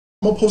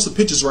I'm gonna post the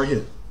pictures right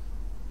here.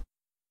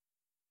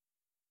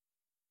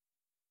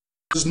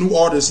 This new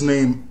artist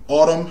named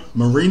Autumn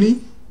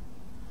Marini.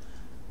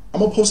 I'm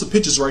gonna post the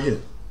pictures right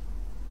here.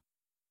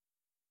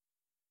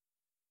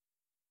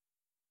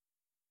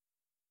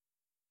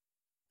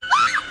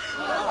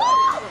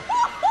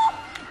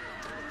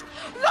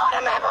 Lord,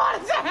 I'm having a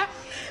heart attack.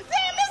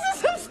 Damn, this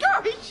is some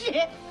scary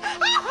shit.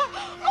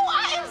 Oh,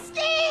 I am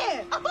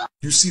scared.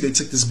 You see, they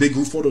took this big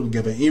group photo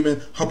together.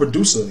 Even her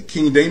producer,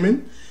 King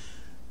Damon,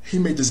 he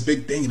made this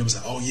big thing, and it was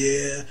like, oh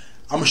yeah.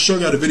 I'm gonna show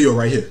y'all the video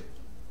right here.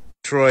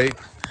 Detroit,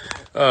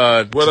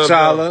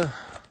 T'Challa,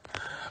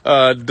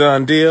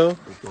 Done Deal,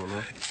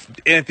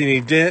 Anthony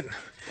Dent,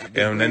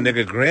 and that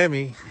nigga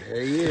Grammy.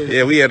 There he is.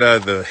 Yeah, we had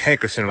the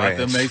Hankerson About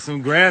Ranch. to make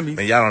some Grammys.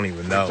 And y'all don't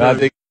even know.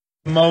 They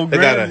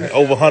got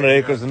over 100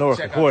 acres of north,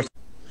 of course.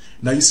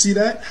 Now you see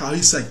that? How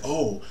he's like,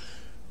 oh,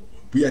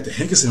 we at the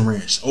Hankerson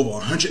Ranch, over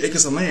 100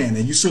 acres of land,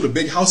 and you saw the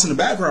big house in the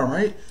background,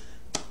 right?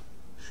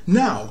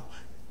 Now,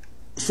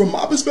 from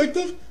my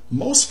perspective,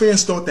 most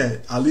fans thought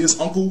that Aaliyah's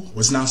uncle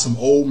was now some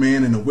old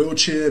man in a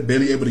wheelchair,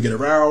 barely able to get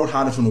around,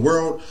 hiding from the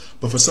world.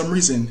 But for some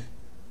reason,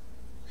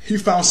 he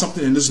found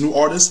something in this new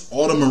artist,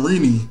 Autumn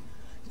Marini,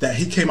 that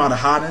he came out of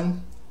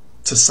hiding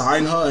to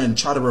sign her and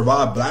try to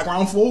revive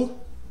Blackground for.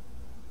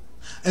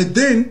 And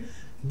then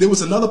there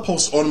was another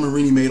post Autumn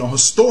Marini made on her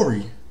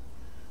story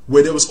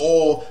where they was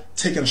all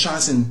taking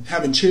shots and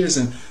having cheers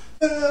and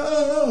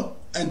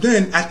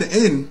then at the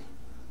end,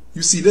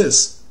 you see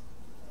this.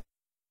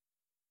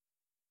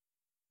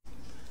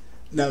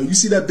 Now, you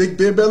see that big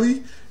beer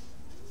belly?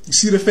 You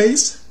see the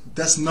face?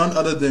 That's none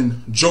other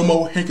than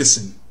Jomo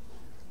Hankerson,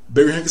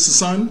 Barry Hankerson's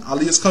son,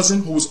 Aaliyah's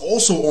cousin, who was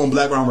also on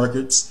Blackground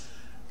Records.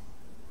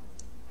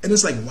 And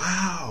it's like,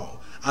 wow,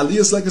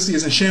 Aaliyah's legacy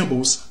is in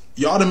shambles.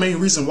 Y'all the main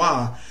reason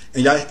why.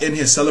 And y'all in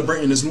here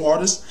celebrating this new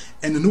artist.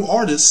 And the new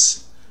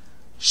artist,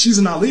 she's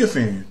an Aaliyah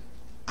fan.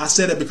 I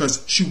said that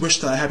because she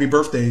wished her a happy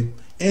birthday.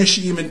 And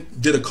she even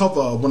did a cover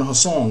of one of her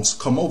songs,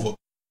 Come Over.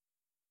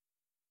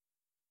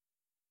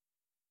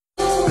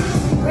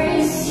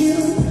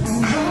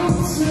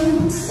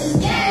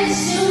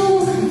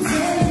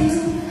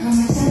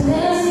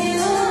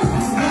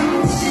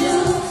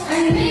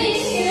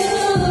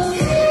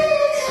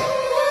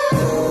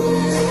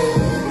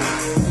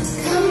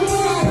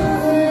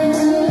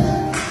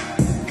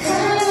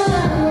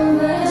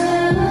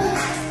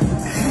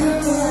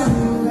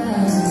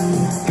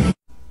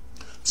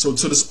 So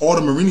to this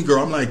Autumn Marini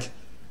girl, I'm like,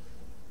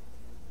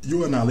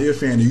 you're an Aaliyah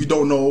fan and you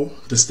don't know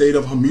the state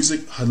of her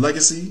music, her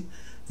legacy.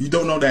 You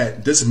don't know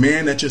that this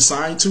man that you're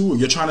signed to, or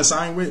you're trying to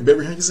sign with,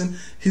 Barry Hankerson,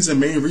 he's the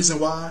main reason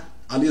why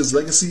Aaliyah's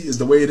legacy is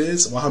the way it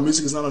is, why her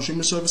music is not on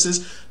streaming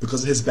services,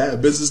 because of his bad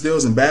business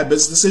deals and bad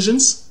business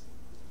decisions.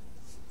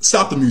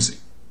 Stop the music.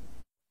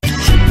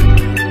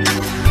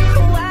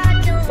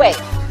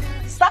 Wait,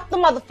 stop the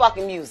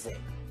motherfucking music.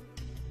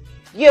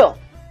 You,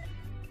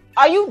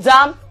 are you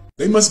dumb?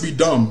 They must be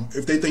dumb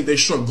if they think they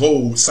struck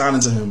gold signing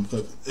to him.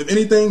 If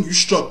anything, you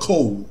struck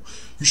coal,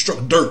 you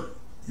struck dirt,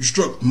 you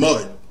struck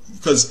mud,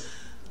 because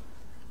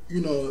you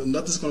know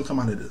nothing's gonna come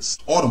out of this.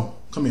 Autumn,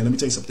 come here, let me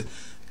tell you something.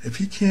 If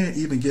he can't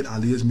even get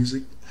Aaliyah's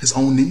music, his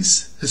own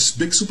niece, his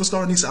big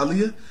superstar niece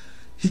Aaliyah,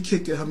 he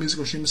can't get her music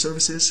on streaming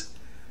services.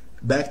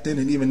 Back then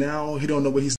and even now, he don't know what he's